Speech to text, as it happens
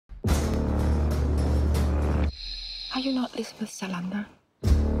Are you not Lisbeth Salander?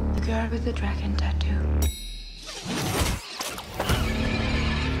 The girl with the dragon tattoo.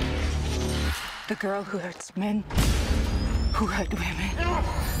 The girl who hurts men, who hurt women.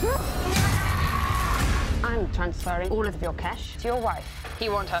 I'm transferring all of your cash to your wife. He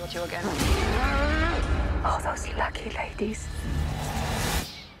won't hurt you again. Oh, those lucky ladies.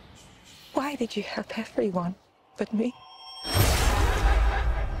 Why did you help everyone but me?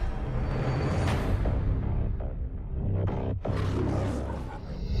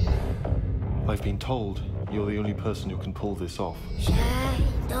 I've been told you're the only person who can pull this off.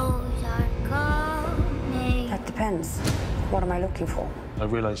 Shadows are coming. That depends. What am I looking for? I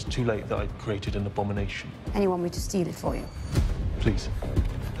realized too late that I'd created an abomination. And you want me to steal it for you? Please,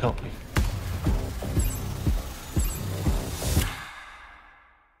 help me.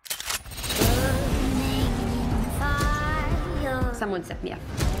 Someone set me up.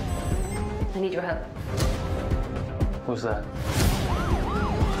 I need your help. Who's that?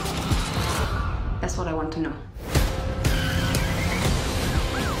 That's what I want to know.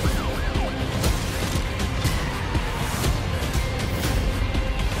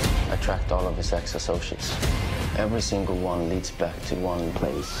 I tracked all of his ex-associates. Every single one leads back to one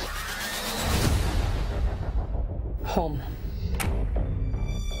place. Home.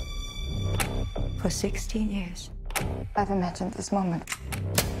 For 16 years, I've imagined this moment.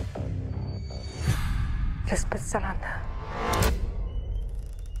 Lisbeth Salander.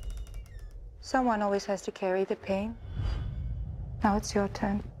 Someone always has to carry the pain. Now it's your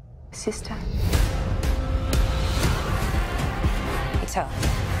turn, sister. It's her.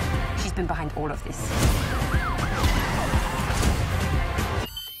 She's been behind all of this.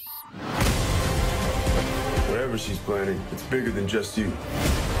 Whatever she's planning, it's bigger than just you.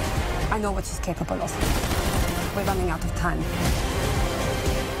 I know what she's capable of. We're running out of time.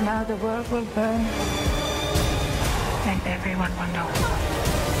 Now the world will burn, and everyone will know.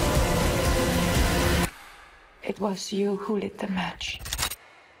 It was you who lit the match.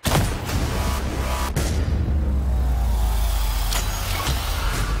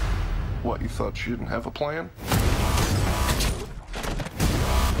 What, you thought she didn't have a plan?